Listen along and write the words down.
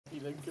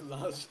Lincoln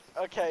lads.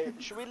 Okay,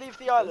 should we leave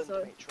the island,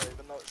 Dimitri,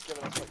 even though it's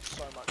given us like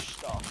so much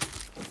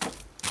stuff?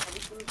 Are we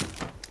still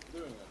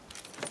doing it?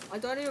 I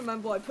don't even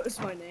remember what I put as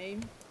my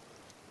name.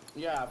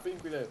 Yeah, I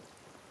think we did.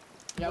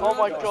 Yeah, oh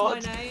my What's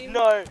god, my name?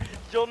 no,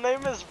 your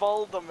name is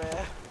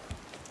Voldemir.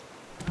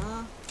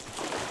 I'm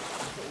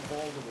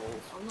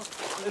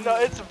not. No,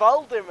 it's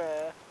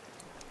Valdemir.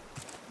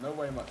 No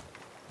way, man.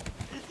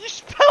 You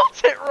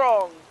spelled it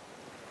wrong!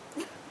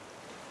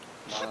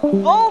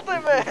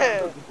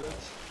 Voldemir!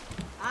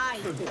 Aye.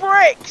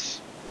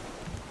 Bricks!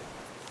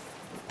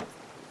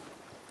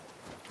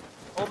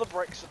 All the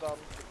bricks are done.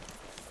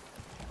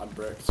 I'm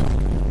bricked.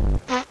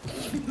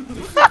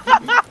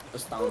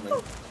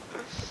 Astounding.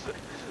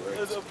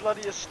 It's a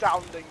bloody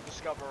astounding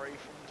discovery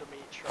from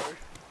Dimitri.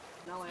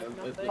 No, I have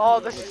nothing. Oh,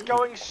 this is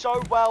going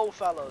so well,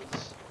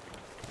 fellas.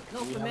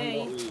 Not for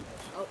me.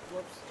 Oh,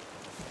 whoops.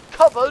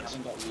 Covered!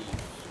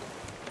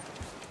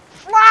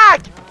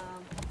 Flag!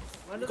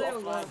 Where do they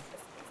all go?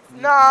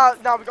 Nah,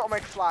 we gotta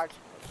make a flag.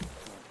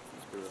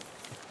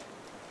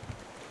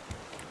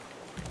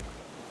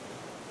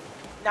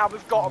 Now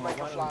we've got to make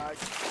a flag.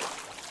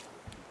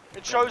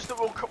 It shows that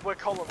we're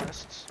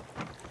colonists.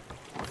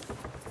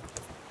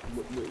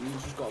 We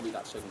just gotta be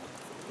that signal.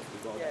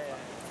 Yeah.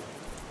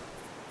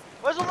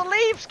 Where's all the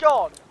leaves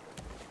gone?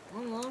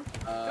 Hold on.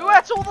 Who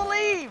ate all the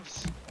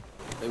leaves?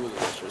 They were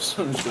delicious.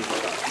 I'm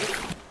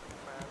just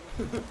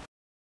gonna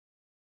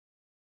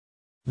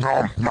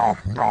Nom nom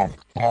nom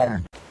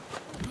nom.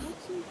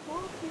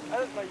 I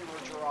didn't know you were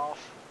a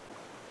giraffe.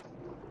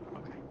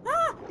 Okay.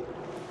 Ah!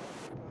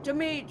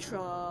 Dimitri.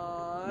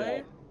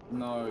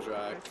 No,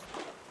 Jack.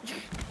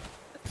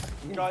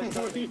 Guys,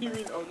 what do you mean?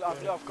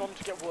 Okay. I've gone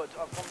to get wood.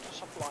 I've gone to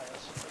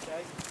suppliers.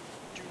 Okay.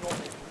 Do not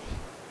move.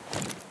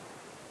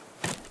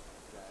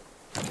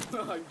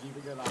 I'm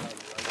keeping an eye on you.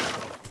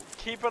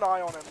 Keep an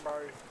eye on him, bro.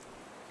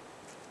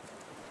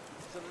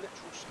 He's a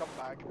literal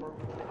scumbag, bro.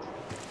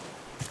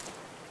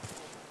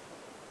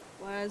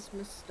 Where's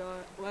Mr.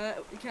 Where?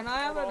 Can I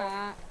have an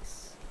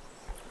axe?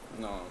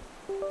 No.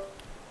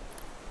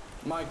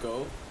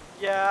 Michael,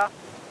 Yeah.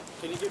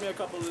 can you give me a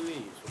couple of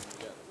leaves when you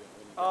get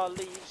them?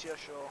 Leaves, yeah,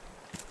 sure.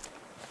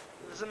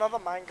 There's another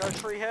mango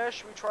tree here.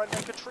 Should we try and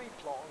make a tree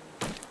plot?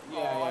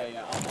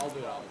 Yeah. I'll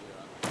do that.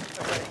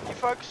 Okay, you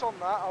focus on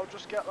that. I'll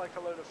just get like a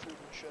load of food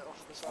and shit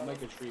off the side. I'll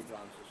make a tree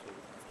plant just so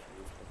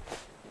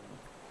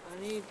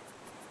we can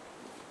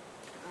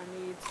I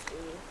need to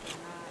an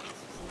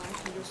axe, and I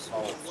can just swim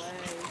away.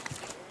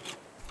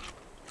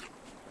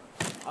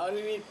 I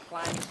only need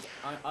planks.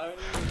 I only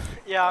need...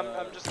 Yeah,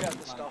 I'm just getting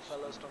the stuff,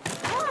 fellas. Don't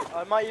worry.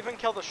 I might even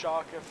kill the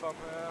shark if I'm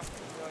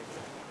like,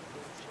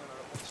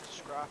 wants to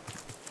scrap.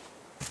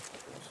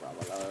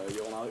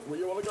 You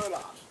wanna go,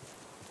 lad?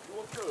 You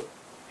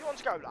want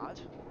to go, lad?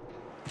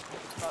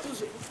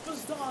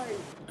 Just die.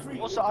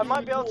 Also, I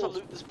might be able to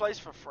loot this place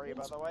for free,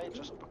 by the way,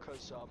 just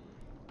because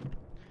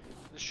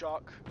the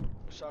shark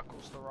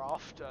circles the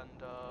raft,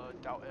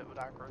 and doubt it would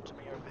aggro to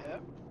me over here.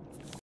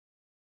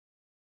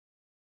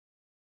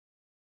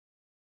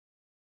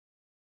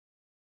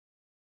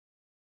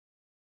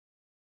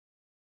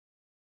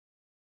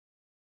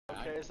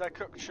 Okay, is that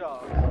cooked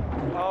shark?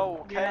 Oh,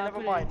 okay, Yeah, never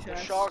put it in mind.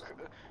 chest.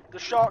 The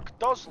shark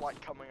does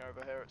like coming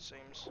over here, it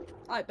seems.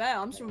 I bet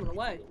I'm swimming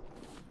away.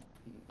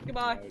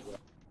 Goodbye.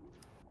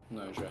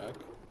 No, Jack.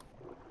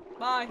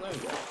 Bye. No,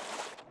 Jack.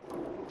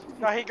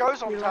 No, he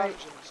goes on You're right.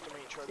 tangents,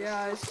 Dimitri.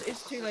 Yeah,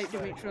 it's too late,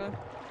 Dimitri.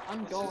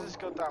 I'm This gone. is his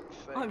goddamn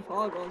thing. I'm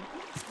far gone.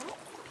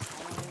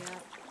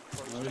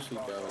 Where should we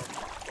go?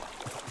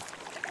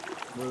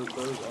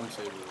 Those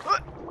unsavory.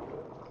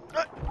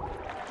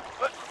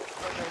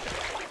 Okay,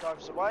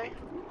 dives away.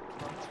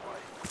 Runs away.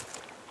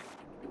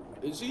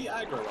 Is he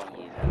aggro on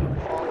you?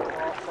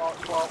 Fart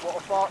clot, what a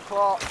fart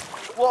clot!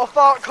 What a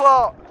fart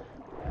clot!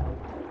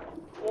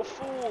 What a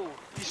fool!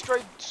 He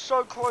strayed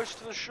so close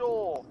to the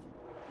shore.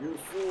 You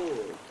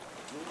fool!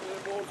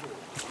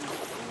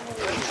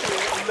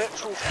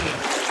 Literal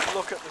fool.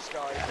 Look at this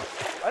guy.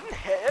 I didn't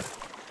hit him.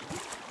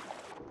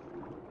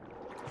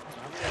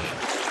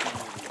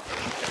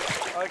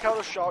 I like how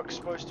the shark's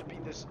supposed to be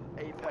this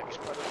apex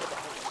predator that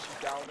hunts you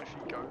down if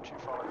you go too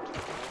far into the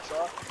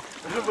water.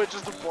 And we're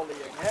just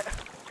bullying it.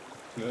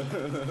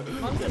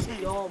 I'm just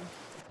dumb.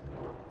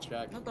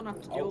 Jack. I don't have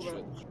to deal with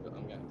it.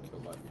 I'm getting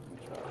killed by a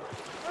shark.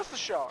 Where's the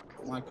shark?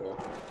 Michael.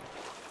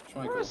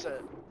 Where is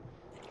it?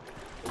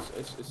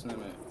 It's near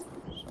me.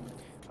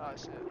 Oh, I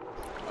see it.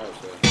 Oh, it's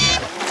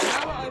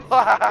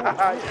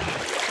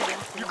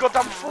there. You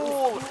goddamn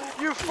fool!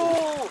 You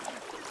fool!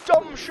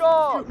 Dumb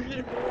shark!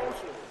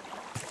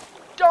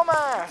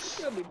 Dumbass! It's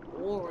gonna be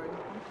boring.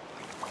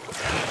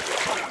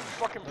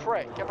 Fucking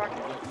prick. Get back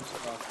here.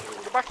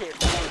 Get back here.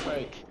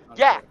 Wait.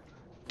 Yeah!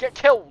 Get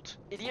killed,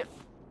 idiot!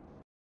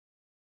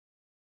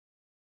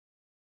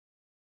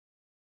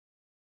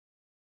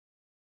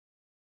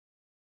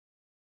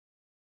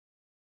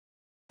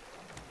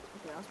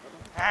 Okay, that's better.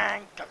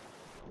 And go.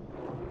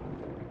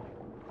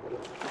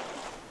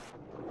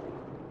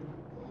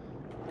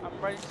 I'm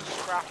ready to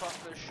scrap up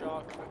this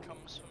shark if it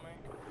comes for me.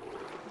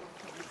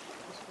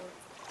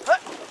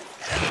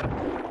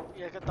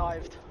 Yeah, got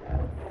dived.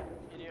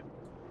 Idiot.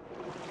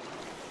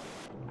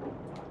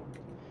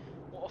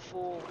 What a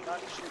fool. I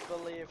actually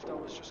believed I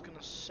was just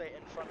gonna sit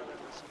in front of him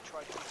as he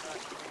tried to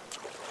attack me.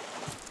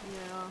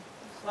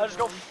 Yeah. I just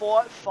got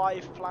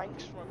 5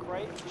 planks from a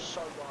crate. It was so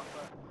worth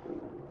it.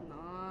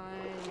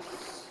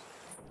 Nice.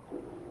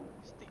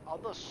 It's the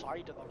other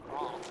side of the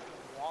raft.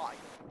 Why?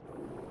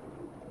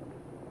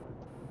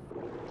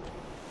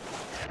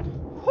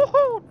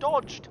 Woohoo!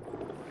 Dodged!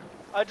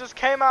 I just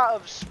came out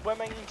of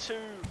swimming to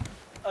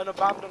an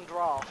abandoned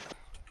raft.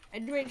 Hey,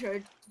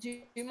 Dimitri, do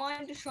you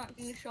mind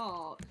distracting the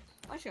shark?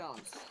 My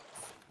chance.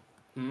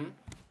 Hmm?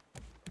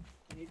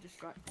 Can you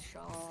distract the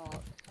shark?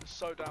 It's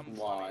so damn funny.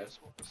 Why? Is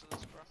what this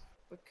is, bro.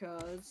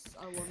 Because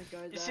I want to go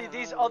there. You see,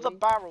 these early. other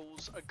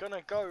barrels are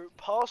gonna go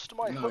past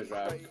my No, hook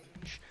Jack.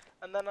 range,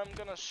 and then I'm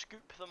gonna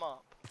scoop them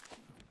up.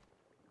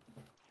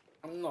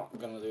 I'm not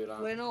gonna do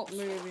that. We're not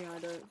moving, I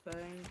don't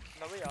think.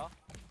 No, we are.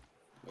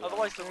 Yeah.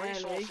 Otherwise, the Barely.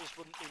 resources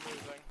wouldn't be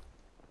moving.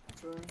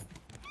 True.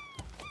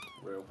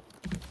 Real.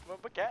 Well,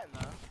 we're getting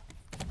there.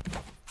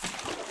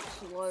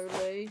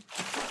 Slowly.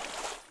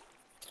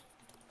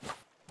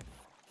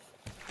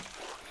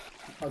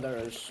 Oh, there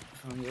it is.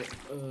 Found it.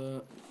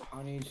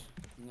 I need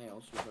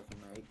nails which I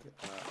can make.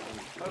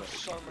 I I have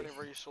so many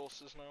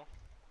resources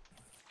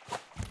now.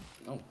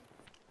 No.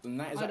 The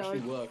net is I actually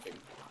know. working.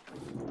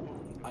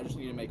 I just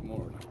need to make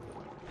more of it.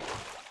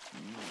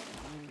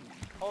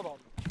 Hold on.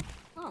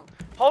 Oh.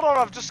 Hold on,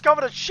 I've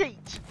discovered a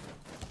cheat!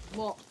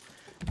 What?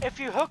 If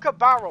you hook a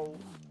barrel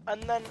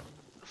and then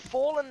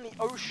fall in the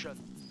ocean,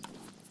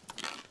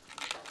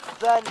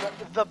 then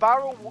the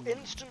barrel will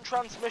instant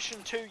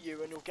transmission to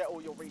you and you'll get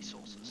all your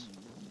resources.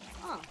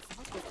 Oh,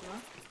 that's good to know.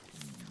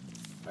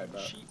 Right,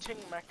 but Cheating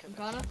I'm mechanism.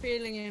 kind of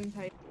feeling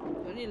impatient.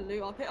 Do I need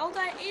loot up here? Oh,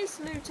 there is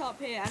loot up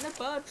here, and a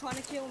bird trying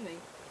to kill me.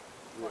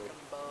 Fucking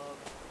bug.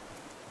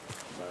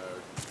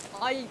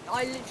 I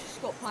literally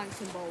just got planks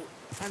and bolt,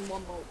 and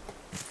 1 bolt.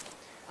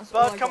 That's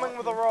all I Bird got. coming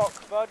with a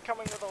rock. Bird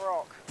coming with a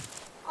rock.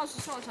 Oh, it's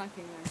just not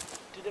attacking me.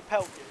 Did it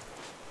pelt you?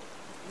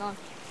 No.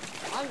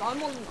 I'm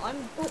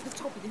at the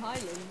top of the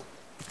island.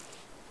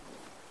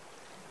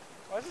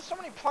 Why is there so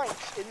many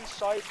planks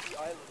inside the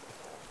island?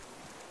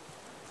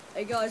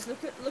 Hey guys,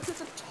 look at the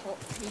top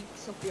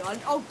peaks of the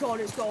island. Oh god,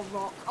 it's got a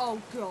rock. Oh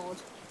god.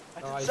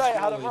 I didn't say it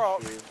had a saw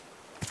rock. this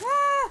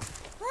Ah!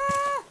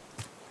 Ah!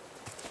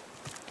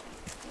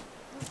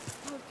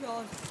 Oh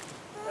god.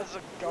 There's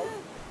a goat.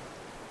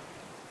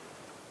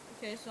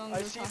 Okay, so I'm I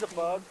gonna see attack the him.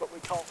 bird, but we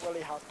can't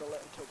really handle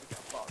it until we get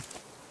a bug.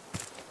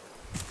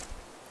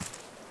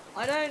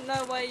 I don't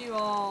know where you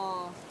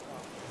are. Oh,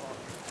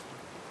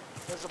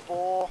 fuck. There's a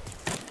boar.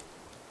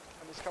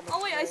 And he's coming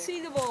Oh wait, to I me. see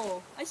the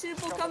ball. I see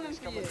the ball coming He's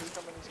for coming, you. he's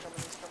coming, he's coming,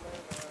 he's coming.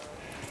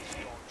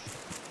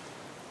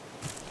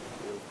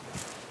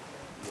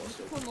 What's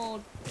it? Come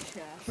on,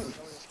 chest. He's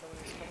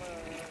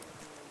coming.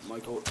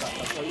 Michael,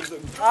 that's how you do.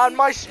 And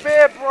my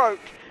spear broke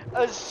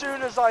as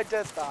soon as I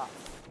did that.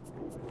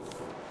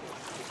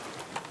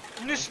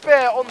 New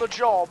spear on the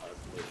job.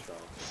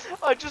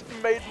 I just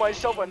made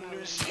myself a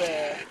new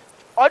spear.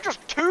 I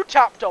just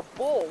 2-tapped a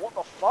ball. What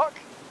the fuck?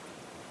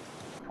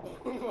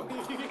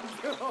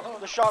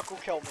 The shark will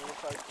kill me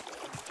if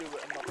I do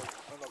it another.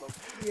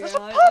 There's a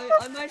Yeah,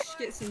 I managed to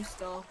get some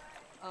stuff.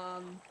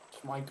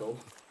 Michael.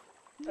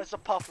 There's a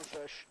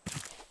pufferfish.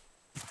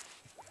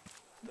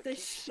 That This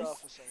keeps is-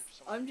 surfacing for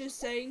some I'm just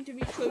saying,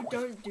 Dimitro,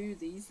 don't do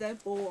these. They're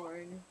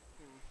boring.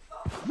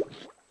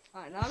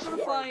 Alright, now I'm gonna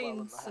Very well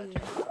in find the some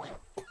head.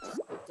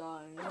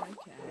 stone.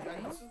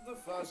 Okay. This is the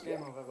first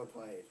game I've ever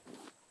played.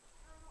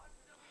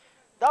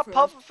 That True.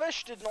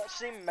 pufferfish did not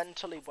seem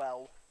mentally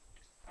well.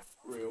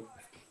 Real.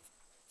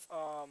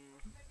 Um,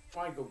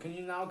 Michael, can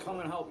you now come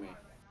and help me?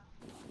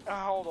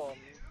 hold on.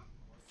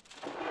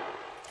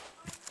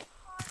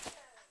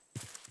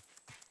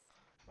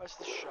 Where's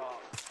the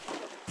shark?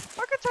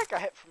 I could take a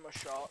hit from a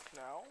shark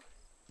now.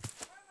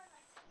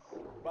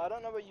 But I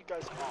don't know where you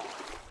guys are.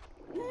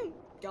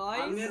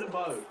 I'm near Guys, the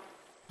boat.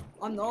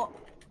 I'm not.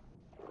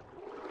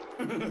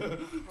 Oh,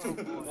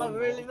 boy. I'm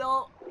really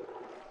not.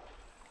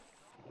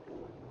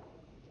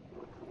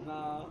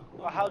 Nah.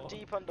 Well, how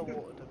deep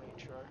underwater,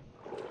 Dimitro?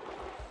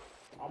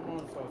 I'm on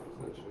surface,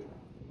 literally.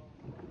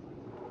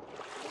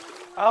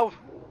 Oh,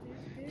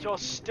 you're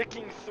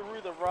sticking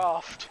through the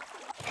raft.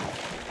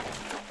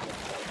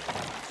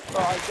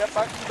 Alright, get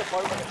back to the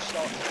boat when it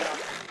starts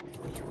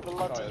down. You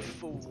bloody Sorry.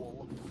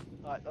 fool.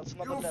 Alright, that's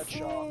another You dead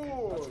shark.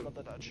 fool! That's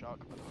another dead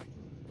shark, by the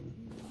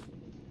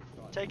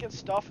way. Take its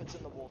stuff, it's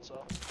in the water.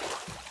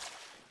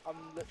 I'm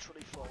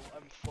literally full.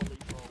 I'm fully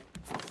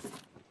full.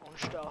 On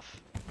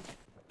stuff.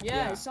 Yeah,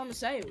 Yeah. it's on the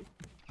sale.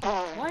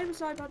 Why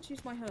was I about to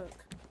use my hook?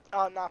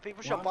 Oh, nah,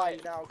 people should Why? buy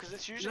it now, because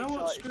it's You usually know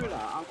what? 30 Screw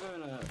that. I'm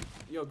gonna.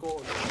 Yo,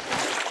 Gorlock.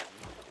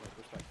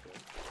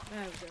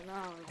 There we go,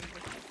 now I can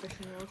get the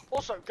fishing rod.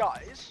 Also,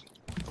 guys,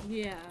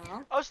 Yeah.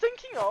 I was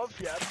thinking of,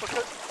 yeah,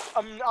 because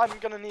I'm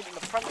gonna need an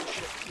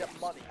apprenticeship to get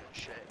money and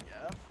shit,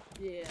 yeah?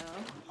 Yeah.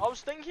 I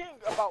was thinking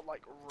about,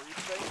 like,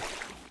 roofing,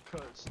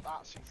 because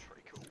that seems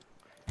pretty cool.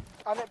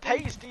 And it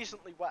pays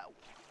decently well.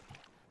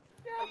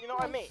 Yeah, You know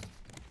what I mean?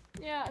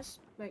 Yeah, it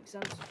makes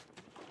sense.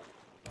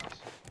 Nice.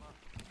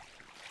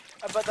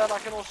 But then I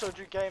can also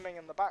do gaming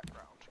in the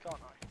background, can't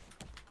I?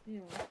 Yeah.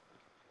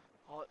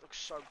 Oh, it looks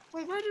so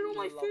Wait, where did all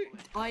my lovely. food?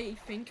 I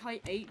think I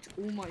ate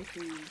all my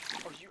food.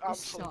 Oh, you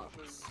This absolute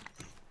sucks.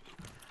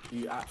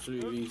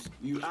 food.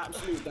 You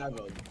absolute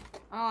devil.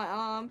 Alright,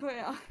 I'm putting.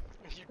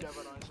 You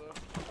Devonizer.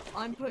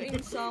 I'm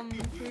putting some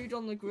food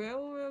on the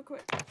grill real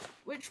quick.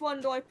 Which one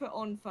do I put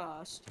on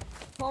first?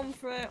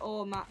 Pomfret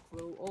or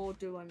mackerel, or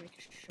do I make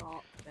a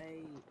shark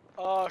bait?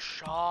 Oh,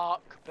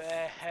 shark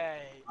bait.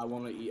 I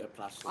want to eat a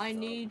plastic. I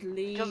need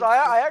leaves. Because I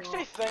for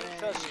actually shark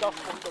think there's bait.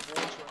 stuff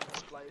underwater in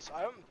this place.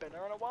 I haven't been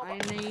here in a while, but I I'm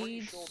pretty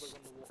need. sure there's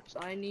underwater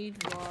stuff. I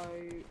need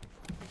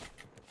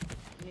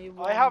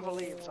rope. I have one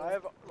leaves. more. I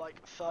have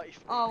like 30.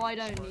 Oh, I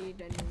don't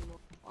need any more.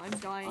 I'm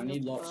dying. I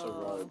need of lots of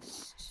rope.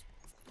 thirst.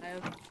 I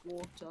have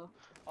water.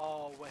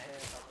 Oh, we're here,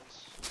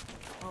 fellas.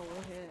 Oh,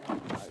 we're here.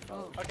 Alright,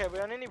 fellas. Oh. Okay, we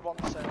only need one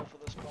sail for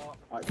this part.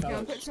 Alright, Okay, I'll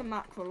put fellas. some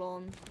mackerel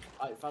on.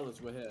 Alright,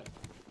 fellas, we're here.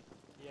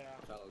 Yeah.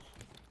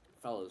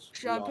 Fellas.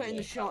 Should I put in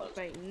the shark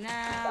bait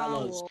now?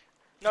 Fellas. Or...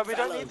 No, we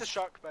don't need Fellas. the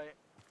shark bait.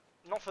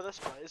 Not for this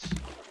place.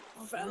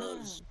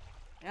 Fellas.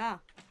 Yeah.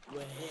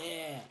 We're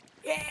here.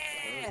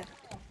 Yeah.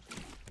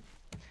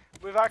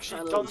 We've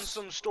actually done Fellas.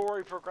 some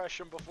story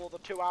progression before the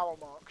 2-hour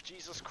mark.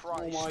 Jesus Oh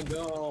Christ. my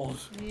god.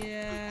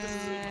 Yeah.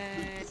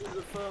 This is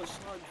the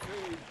first time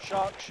food.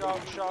 Shark,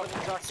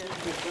 attacking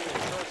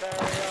the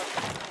area.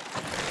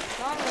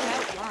 Can't really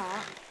help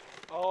that.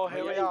 Oh,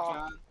 here we Yeah, you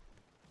are. can.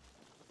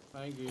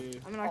 Thank you.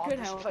 I mean, I Oh, could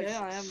this help place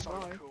it. I is am so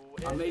broke. cool.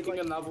 I'm making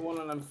like, another one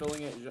and I'm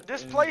filling it.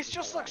 This in- place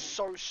just looks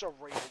so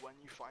surreal when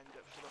you find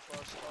it for the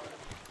first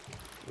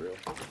time. real.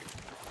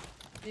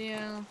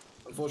 Yeah.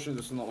 Unfortunately,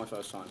 this is not my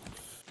first time.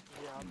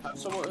 Yeah,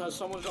 Has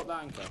someone dropped the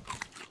anchor?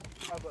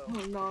 I will.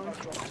 Oh no.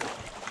 I've dropped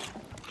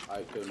it.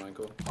 Alright, good,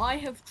 Michael. I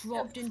have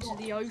dropped into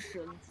the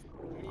ocean.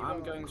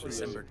 I'm going to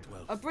December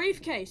A 12th.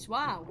 briefcase.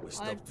 Wow. We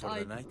stopped for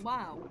the night.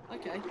 Wow.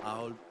 Okay.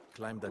 Owl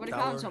climbed the Already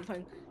tower. found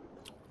something.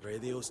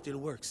 Radio still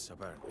works,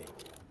 apparently.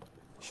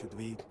 Should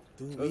be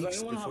 2 Does weeks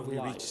anyone before have we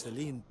reach lights?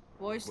 Celine.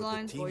 Voice But the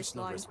lines. team's Voice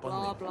not lines. Blah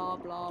responding. blah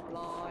blah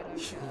blah. I don't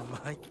You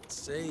care. might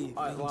say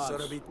Alright, things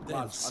are a bit lads,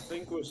 I tense.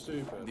 think we're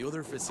stupid. The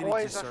other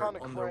facilities I are found a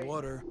crate.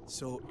 underwater,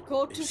 so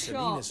Called if to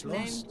Celine shop. is Named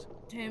lost,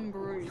 Tim you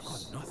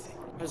Bruce. got nothing.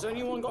 Has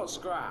anyone got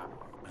scrap?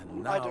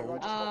 And I now, do, I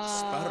just got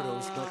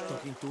Sparrow's not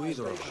talking to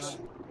either of us.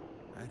 Station.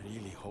 I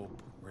really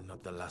hope we're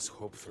not the last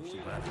hope for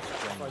humanity.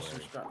 Buy some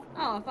January. scrap.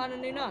 Oh, I found a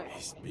new note.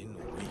 It's been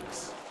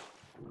weeks.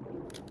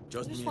 I'm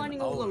Just just me finding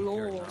and all the Owl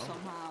here lore now,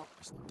 somehow.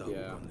 stuck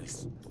Yeah. on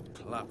this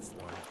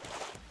platform.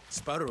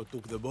 Sparrow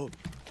took the boat.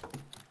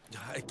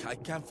 I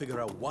can't figure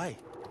out why.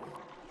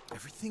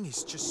 Everything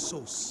is just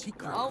so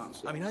secret. Oh.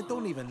 I mean, I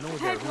don't even know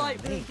their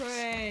Headlight real names.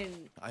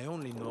 blueprint. I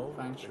only know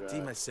Thanks, the Jack.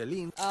 team at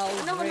Celine.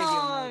 Owl's Another radio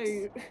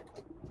note. notes.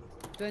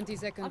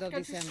 22nd I of think I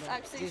just December.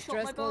 accidentally shot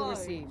Distress my call boy.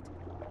 received.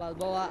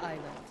 Balboa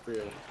Island.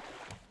 Real.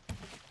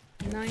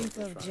 9th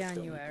of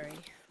January.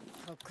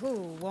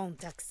 Hoku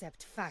won't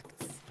accept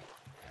facts.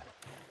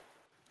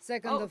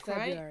 2nd Oh, of great.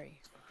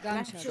 February.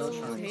 Gunshots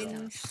Metal, in hinge,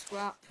 Queenstown.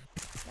 scrap,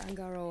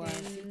 Tangaroa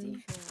City.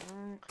 hinge.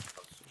 Alright.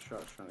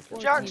 Shark's trying to kill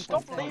Jack, 14th stop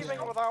of February.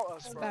 leaving without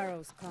us, bro.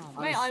 Sparrows calm.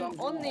 Mate, I'm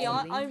somehow on the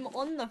only- I'm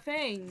on the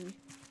thing.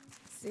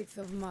 6th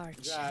of March.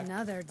 Jack,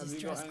 Another have you got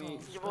distress any- call. You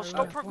will Sparrow stop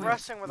Point.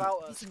 progressing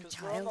without us, Missing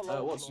because we're on the child.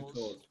 low What's it floors.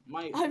 called?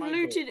 Mike, I've Michael,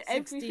 looted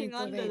everything 16th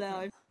of under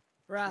there. April.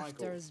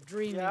 Rafters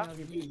dreaming Yeah? of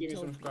Please give me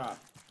some utopia.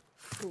 scrap.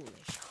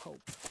 Foolish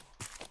hope.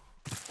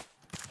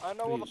 I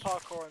know all the Please.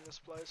 parkour in this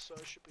place, so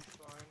it should be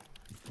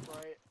fine.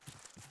 Right.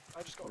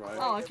 I just got a Right.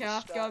 crate Oh, of okay, the I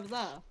have to go over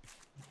stacks.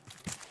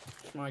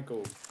 there.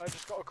 Michael, I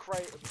just got a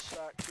crate of the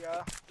stack,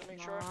 yeah?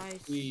 Dimitri?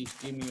 Nice. please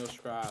give me your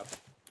scrap.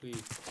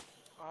 Please.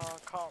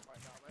 Can't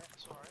right now, mate.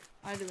 It's alright.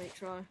 I had a make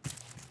try.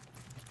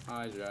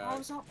 Hi, Jack. I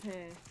was up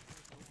here.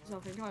 I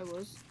think I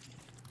was.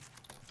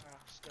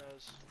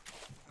 Stairs.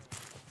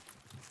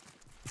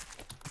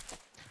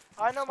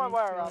 I know my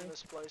way around Okay.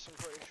 this place, I'm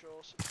pretty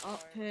sure, so it's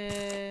Up fine.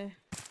 here.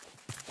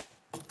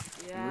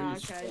 Yeah,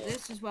 okay, Restart.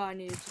 this is where I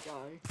needed to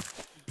go.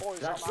 Boys,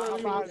 That's I'm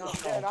really getting not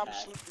getting bad.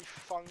 absolutely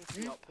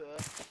funky up here.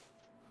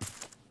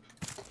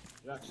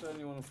 Jack's the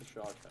only one with a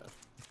shark head.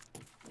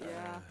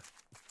 Yeah.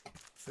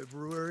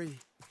 February.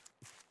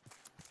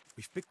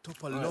 We've picked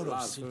up a Right, lot of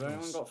lads, has anyone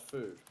signals. got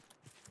food?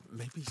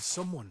 Maybe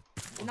someone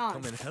will No.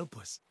 come and help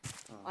us.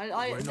 I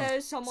We're not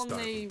there's some on the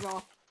starving.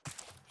 raft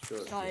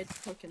Sure. started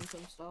cooking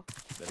some stuff.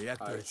 The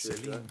reactor I at should,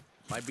 Celine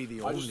might be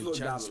the I just only looked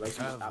down chance and we there's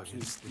some have absolute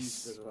against this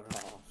pieces of a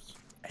raft.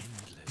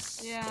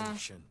 endless Yeah.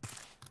 ocean.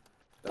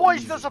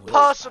 Boys, there's a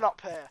Well, person up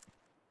here!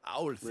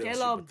 Owl thinks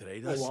Kill you him.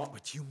 betrayed For us, what?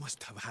 but you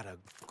must have had a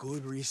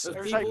good reason.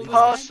 There's to a leave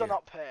us person here.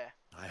 up here.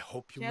 I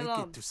hope you Kill make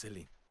him. it to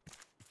Celine.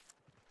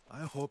 I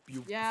hope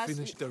you Yeah,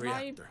 finish the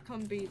reactor.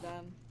 Can be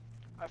them.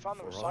 I found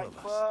the For all of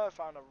us. recycler, I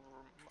found a...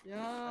 Yeah.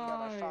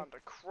 And then I found a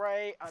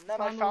crate, and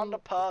then I Found found all- a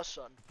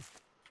person.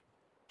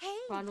 Hey,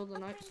 Found all the a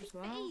notes pretty as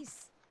well.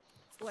 face.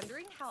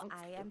 Wondering how Oh.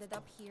 I ended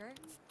up here?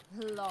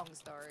 Long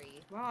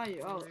story. Where are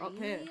you? Oh, up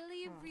here.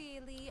 Really, Oh.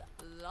 really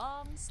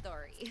long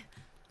story.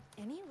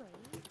 Anyway,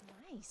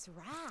 nice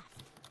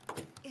raft.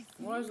 If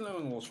Why is you no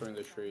one watering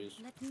the trees?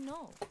 let me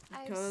know.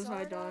 Because I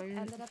sort of don't.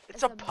 ended up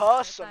It's as a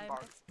person, maritime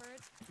bro.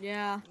 expert,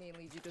 Yeah.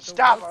 mainly due to the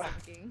Stab whale her.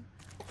 sinking.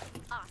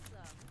 Awesome.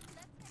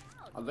 Let's head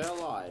out. Are they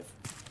alive?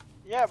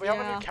 Yeah, we have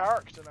a Yeah. new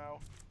character now.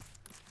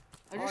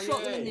 I just Oh,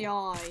 shot them in yay. the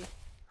eye.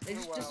 They Oh,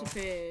 just wow.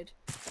 disappeared.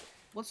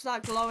 What's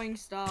that glowing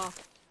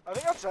stuff? I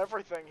think that's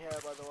everything here,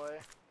 by the way.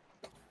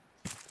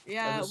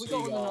 Yeah, There's a we got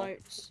all the seagull.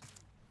 notes.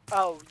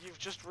 Oh, you've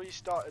just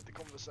restarted the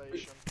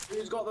conversation.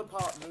 Who's got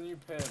the new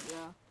pin?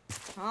 Yeah.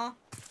 Huh?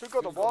 Who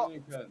got the Who's what? the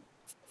new pin?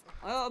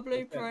 I got a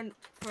blueprint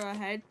for a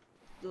headlight.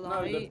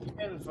 No, the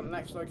pin for the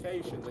next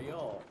location, the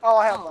yacht. Oh,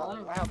 I have Oh, I that.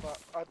 don't I have that.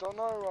 I don't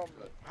know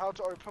how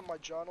to open my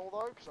journal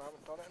though, because I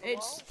haven't done it in a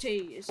It's T.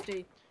 It's T.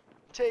 while.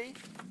 T.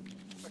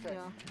 Okay.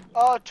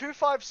 Yeah.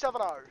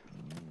 2570.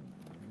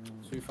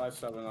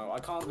 2570. I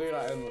can't do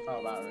that in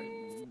without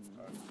battery.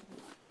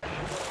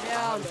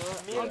 Yeah, I'll do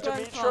it. Me I'm and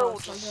going Demetra will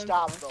first, I'm just going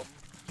stab first. them.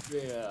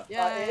 Yeah.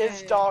 Yeah, It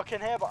is yeah. dark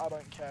in here, but I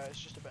don't care. It's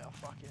just a bit of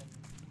fucking,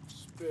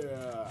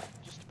 Spear.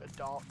 just a bit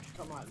dark.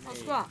 Come at me.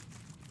 What's that?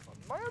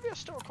 My OBS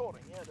still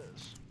recording? Yeah, it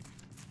is.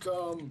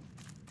 Come.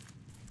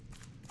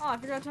 Oh,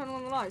 if you're gonna turn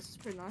on the lights, it's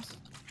pretty nice.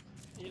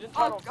 You didn't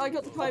turn Oh, off I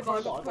got the crowbar.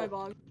 I got the crowbar.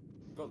 crowbar.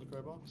 Got the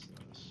crowbar?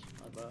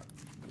 I bet.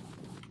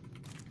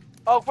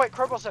 Oh wait,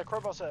 crowbar's here.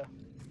 Crowbar's here.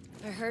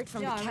 I heard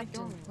from Yeah, the I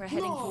captain. don't. We're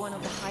heading for one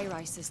of the high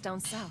rises down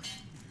south.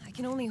 I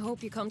can only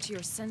hope you come to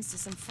your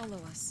senses and follow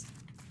us.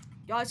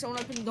 Guys, someone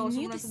open the I door.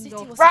 knew Someone the open the city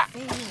door. was Rat! a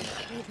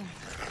failure, even.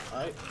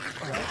 Right.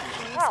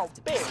 Ow,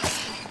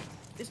 bitch.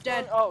 It's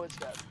dead. Oh, it's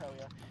dead. Hell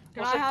yeah.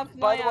 Can Also, I have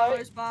by my the way-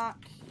 arrows back?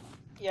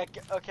 Yeah.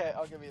 Okay,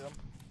 I'll give you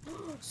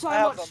them. So I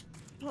have much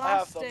I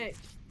have them. plastic.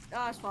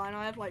 That's fine.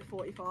 I have like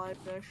 45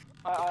 fish.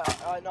 No, I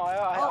Oh, have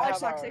I arrows.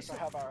 suck, I suck.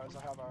 have arrows.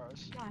 I have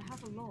arrows. Yeah, I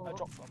have a I lot.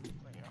 dropped them.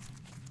 There you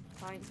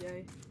go. Thank you.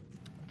 Okay,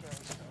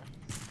 let's go.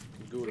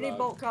 Good We need lad.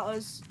 bolt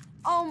cutters.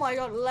 Oh my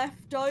god,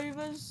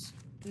 leftovers.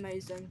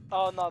 Amazing.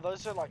 Oh no,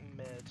 those are like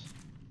mid.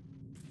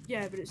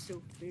 Yeah, but it's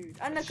still food.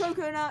 And the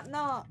coconut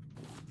nut.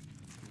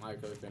 My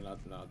coconut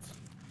nut.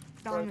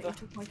 Damn it, the- you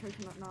took my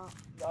coconut nut.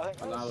 I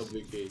think And now the that's...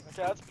 blue key.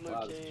 Okay, that's blue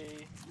Lad.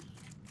 key.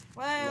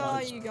 Where Yeah, are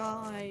it's- you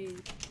guys?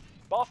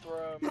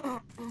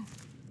 Bathroom.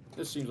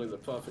 This seems like the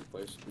perfect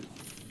place.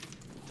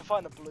 To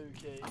find the blue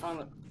key. I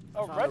found,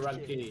 Oh, found red a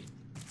red key. key.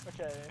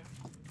 Okay,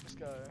 let's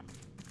go.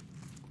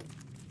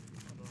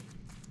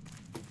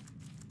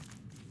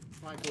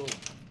 Michael.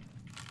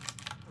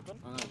 Open.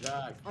 Oh no,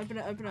 Jack. Open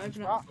it, open it,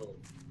 open it. Ah.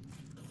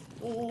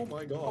 Oh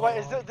my god. Oh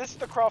wait, this is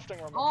the crafting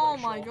room? I'm Oh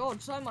pretty my sure.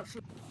 god, so much.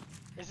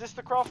 Is this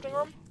the crafting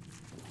room?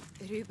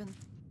 Ruben,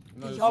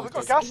 No, the this Oh, is we got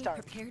just- gas ain't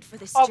tank. prepared for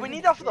this Oh, we journey.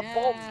 need that for the bomb,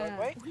 Yeah. don't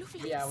we? All of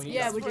Yeah, we need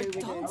Yeah, that we for do, it.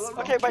 we do.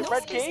 Okay, wait, red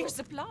Red key? for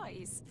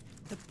supplies.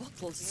 The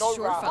bottles No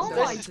sure Raft. found Oh their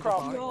This my way is to the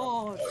crafting.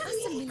 bar. god.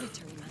 As a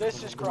military man, This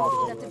is I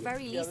crafting. would at the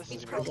very Yeah, least this be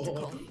is crafting.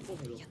 practical.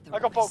 Yet I there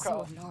got was bolt so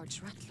cutter.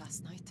 large rat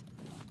last night.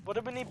 What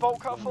did we need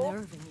bolt cut for?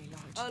 Unnervingly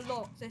large. A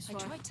lot this I way.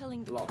 tried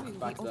telling the Lock, crew we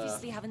back there.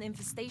 obviously have an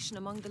infestation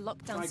among the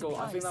lockdown Michael,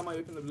 I think supplies. that might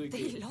open the blue They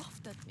key.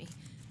 laughed at me.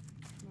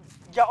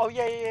 Yeah, oh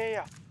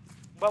yeah.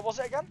 Where was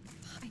it again?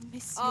 I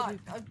miss you, Ah,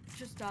 Ruben. I'm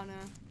just down here.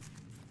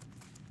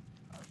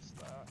 That's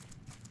that.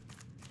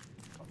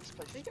 God, this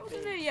place I think is it was in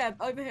big. here. Yeah,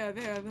 over here, over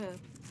here, over here.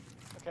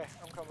 Okay,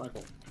 I'm coming.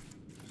 Michael.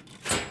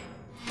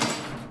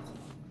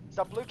 Is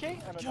that blue key?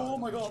 And Oh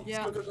my god.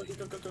 Yeah. Go, go, go,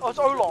 go, go, go, Oh, it's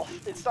go, go.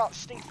 Olaf. It's that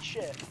stinky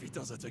shit. If he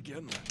does it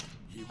again,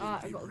 he will Ah,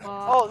 I be got the wrecked.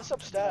 bar. Oh, this is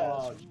upstairs.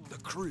 God. The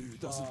crew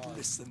doesn't God.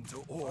 listen to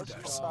Let's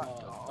orders. go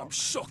back. I'm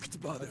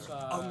shocked by their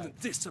Outside.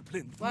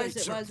 undisciplined Where is it?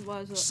 nature. Where is it?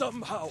 Where is it?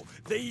 Somehow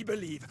they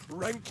believe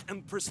rank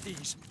and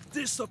prestige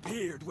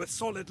disappeared with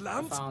solid I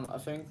lands. found, I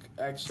think,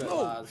 exit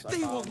No, lads. I they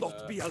will found,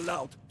 not be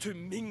allowed to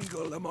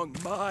mingle among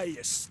my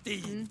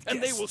esteem,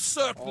 and they Yes. will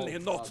certainly Oh,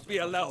 not God. be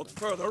allowed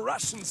further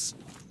rations.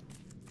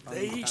 found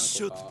They mechanical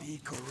should bar. be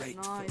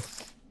grateful.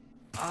 Nice.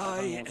 I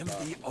found am stuff.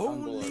 the I found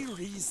only bullets.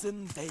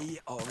 reason they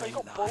are Oh, you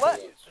got alive.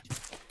 bullets?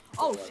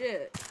 Oh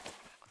shit.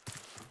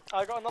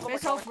 I got another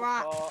Piss off, mechanical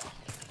rat.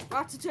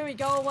 part. Ratatouille,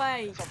 go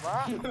away. It's a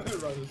rat.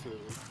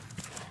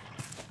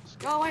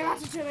 Go away,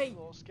 Ratatouille.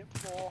 Floor, skip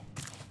floor.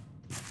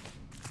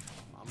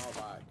 I'm not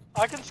back.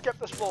 I can skip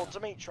this floor.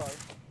 Dimitri,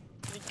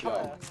 can you come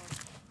Go.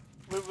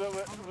 here?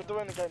 We're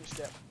doing a game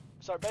skip.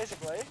 So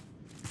basically,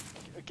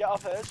 get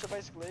up here. So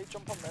basically,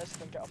 jump on this,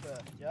 then get up here.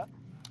 Yeah.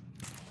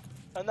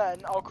 And then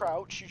I'll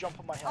crouch. You jump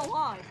on my head. Oh,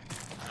 hi.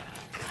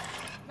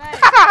 Mate,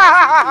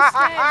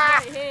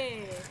 stairs right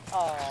here.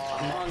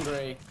 Aww. I'm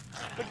hungry.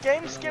 But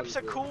game know skips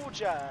what are to do. cool,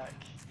 Jack.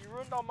 You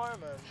ruined our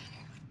moment.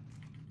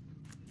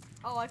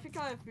 Oh, I think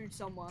I have food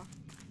somewhere.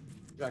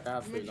 Jack, I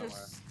have Let me food somewhere.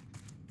 just...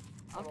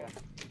 Hold Okay. on.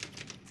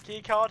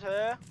 Key card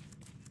here.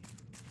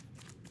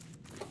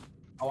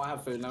 Oh, I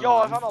have food now. Yo,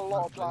 I found a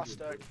lot of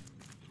plastic.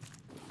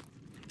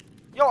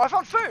 Yo, I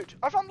found food.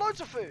 I found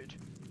loads of food.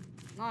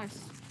 Nice.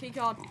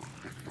 Keycard.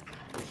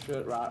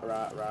 Shit, rat.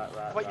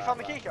 Wait, you found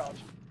the key card?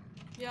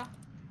 Yeah.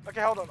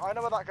 Okay, hold on. I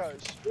know where that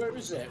goes. Where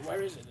is it?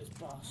 Where is it? This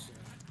bastard.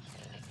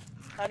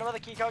 I know where the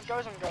key card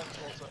goes. I'm going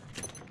towards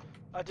it.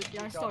 I did key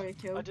Yeah, I card. saw you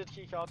kill. I did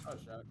key card. Oh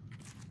shit.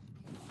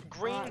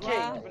 green Right, key.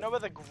 where? Do we know where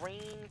the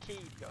green key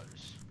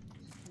goes?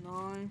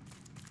 No.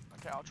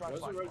 Okay, I'll try and Where's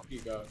the find red one. key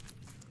go?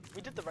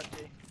 We did the red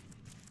key.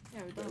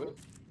 Yeah, we Did don't. we?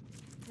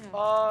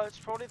 Yeah. It's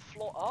probably the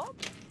floor up.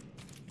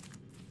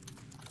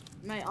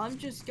 Mate, I'm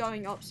just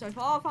going up so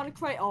far. I found a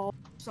crate. Oh,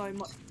 so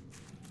much.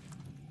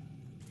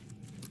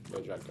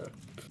 Where'd Jack go?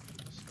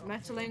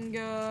 Metal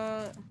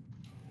ingot.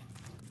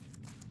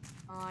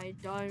 I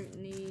don't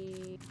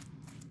need.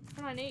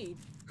 What do I need?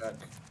 Jack.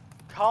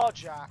 Car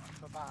jack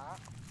for that.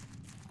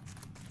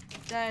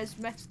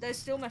 There's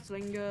still metal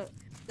ingot.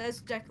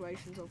 There's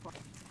decorations on fire.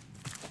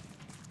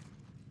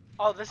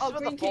 Oh, this is Oh, where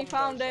green the key, bomb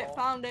found goes it,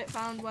 off.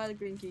 found where the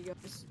green key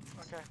goes.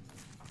 Okay.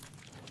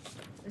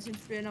 There seems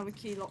to be another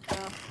key locked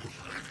there.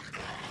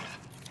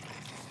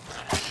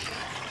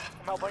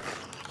 I'm helping.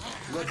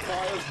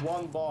 Requires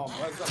one bomb.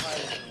 Where's the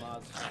highest one,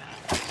 lads?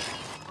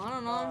 I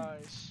don't know.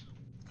 Nice.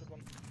 Good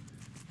one.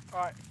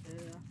 Alright.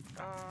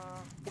 Yeah.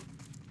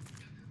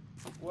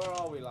 Where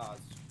are we,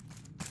 lads?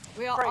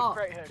 We are Crate, up.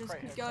 crate here, Just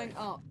crate keep here, going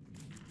crate. up.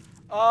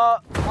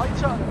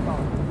 Lighter and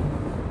gun.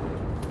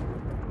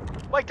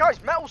 Wait,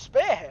 guys, metal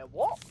spear here.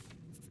 What?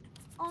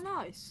 Oh,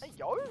 nice. Hey,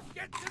 yo.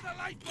 Get to the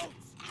lifeboats!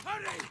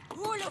 Hurry!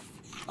 Gorlock,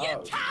 Oh,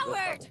 you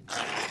coward!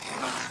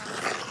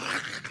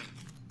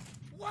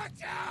 Watch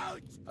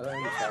out! I don't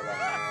even care about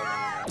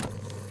that.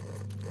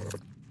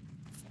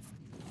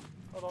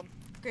 Hold on.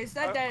 Okay, so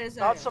that dead is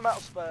That's a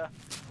metal spear.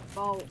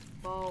 bolt,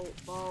 bolt,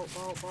 bolt,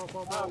 bolt, bolt,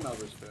 bolt, Oh, bolt. no,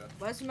 this fair.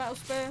 Where's the metal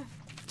spear?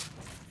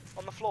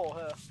 On the floor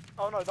here.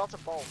 Oh, no, that's a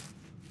bolt.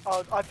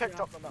 Oh, I picked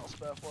Yeah. up the metal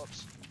spear.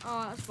 Whoops.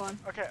 Oh, that's fine.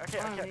 Okay, okay,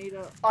 I don't okay. need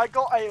it. I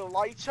got a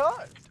lighter.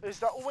 Is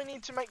that all we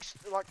need to make,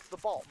 like, the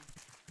bomb?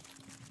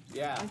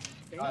 Yeah. I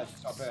think Guys,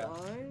 it's up here.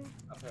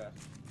 so. Up here.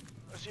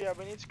 So, yeah,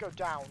 we need to go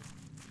down.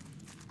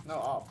 No,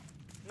 up.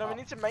 No, we Up.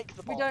 need to make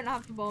the bomb. We don't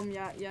have the bomb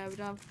yet. Yeah, we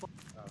don't have the bomb.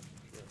 Oh,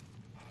 shit.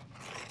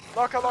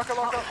 Locker, locker,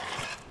 locker.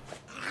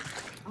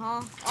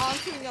 Oh, I'm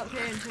keeping up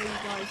here until you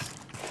guys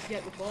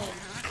get the bomb.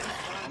 That's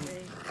fine with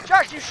me.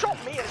 Jack, you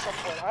shot me at some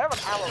point. I have an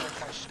arrow in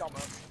my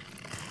stomach.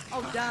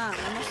 Oh damn,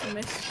 I must have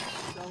missed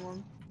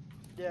someone.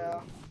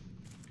 Yeah.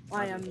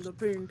 I am the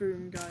boom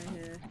boom guy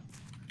here.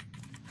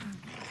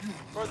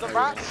 Bro, the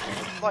rats,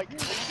 like,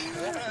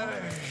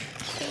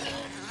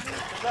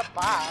 they're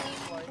bad.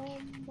 Like,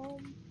 Bomb,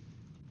 bomb.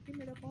 Give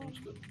me the bomb.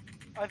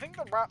 I think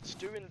the rats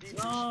do indeed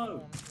No.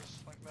 respawn. 'Cause,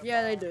 like, they're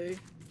Yeah, they bad. do.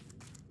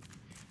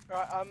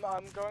 Right, I'm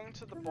going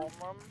to the bomb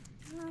room.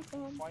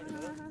 Find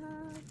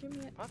it. Give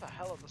me it. Where the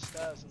hell are the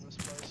stairs in this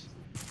place?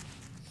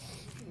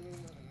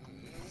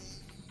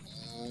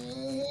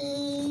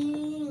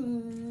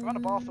 I'm at a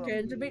bathroom.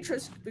 Okay,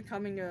 Demetrius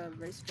becoming a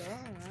race car.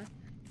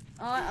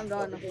 Alright, I'm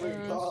done.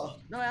 No,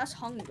 that's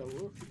hunger.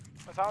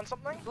 I found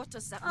something. What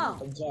does that Oh.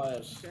 mean? I'm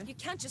tired. You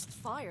can't just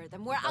fire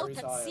them. We're Very out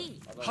at tired. sea.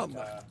 I don't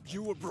Hammer, care.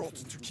 you were brought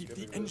to keep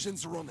the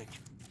engines running.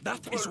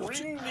 That is what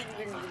you... Ding, ding,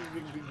 ding, ding,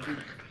 ding, ding, ding.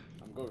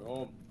 I'm going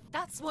home.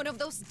 That's one of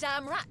those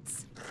damn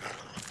rats.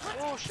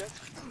 Oh shit.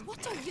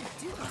 What are you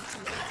doing to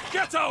me?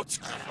 Get out!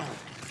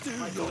 Do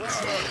not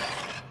try.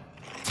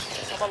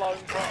 I'm alone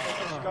currently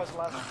because you guys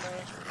left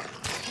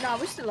me. Nah,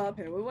 we're still up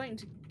here. We're waiting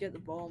to get the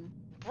bomb.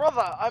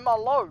 Brother, I'm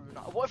alone.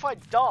 What if I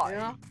die?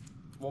 Yeah.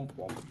 Womp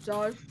womp.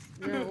 So,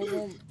 yeah, we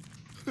won't.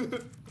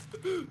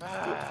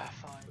 Ah,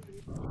 fine.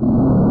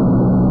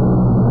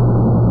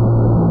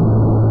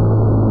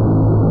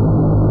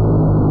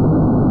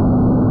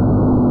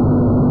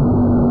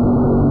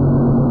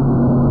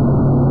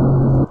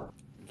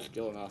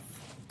 Skill enough.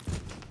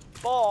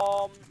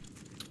 Bomb.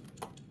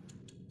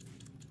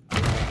 It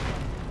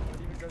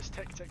even goes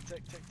tick, tick,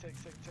 tick, tick, tick,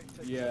 tick, tick,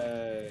 tick.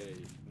 Yay.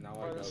 Now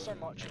Bro, I go. there's so and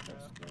much in make there.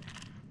 us-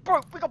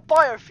 Bro, we got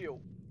biofuel.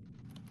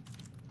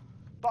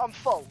 But I'm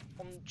full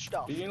on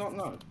stuff. Do you not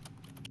know?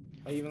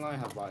 Even I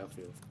have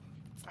biofuel.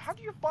 How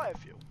do you have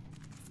biofuel?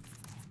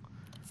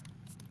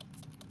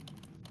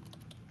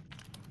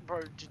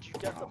 Bro, did you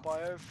get the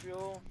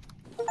biofuel?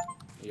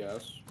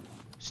 Yes.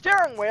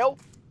 Steering wheel!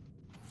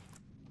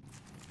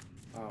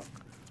 Oh,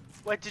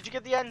 Wait, did you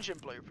get the engine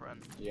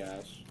blueprint?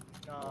 yes.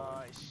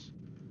 Nice.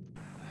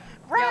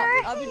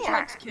 Yeah, I've been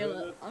trying to kill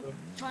it. I'm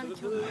trying to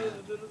kill it.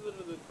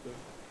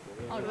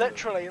 Oh,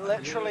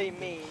 Literally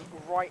me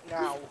right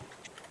now.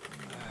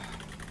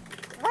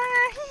 Oh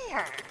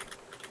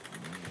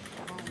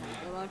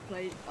my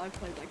god, I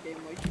played that game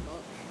way too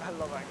much. I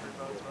love Angry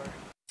Birds, bro.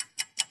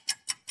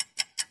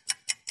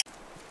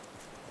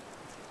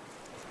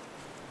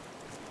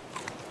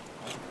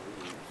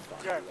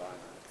 Okay.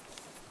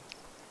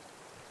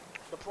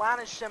 The plan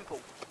is simple.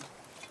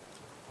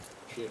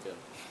 Chicken.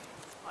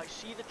 I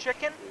see the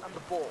chicken and the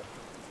boar.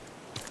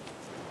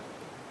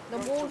 The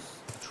Going to boars,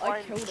 Try I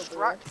and killed a boar.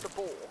 distract the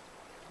boar.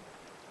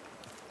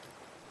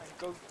 And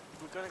go.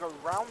 We're gonna go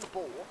round the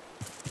boar.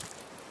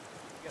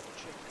 Get the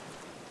chicken.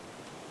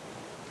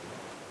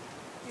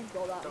 You've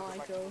got that, Don't go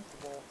back to Michael.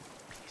 the boar.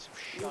 Piece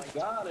of You shit.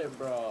 got it,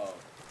 bro.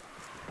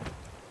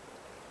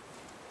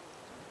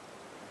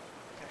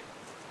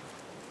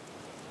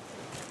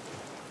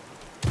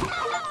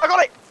 I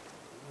got it!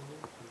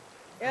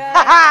 Yeah!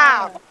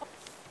 Haha!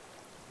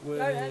 Don't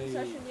end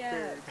session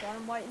yet. So I'm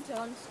I'm waiting till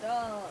I'm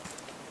stuck.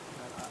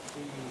 And I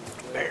see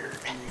where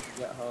you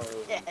get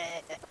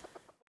home.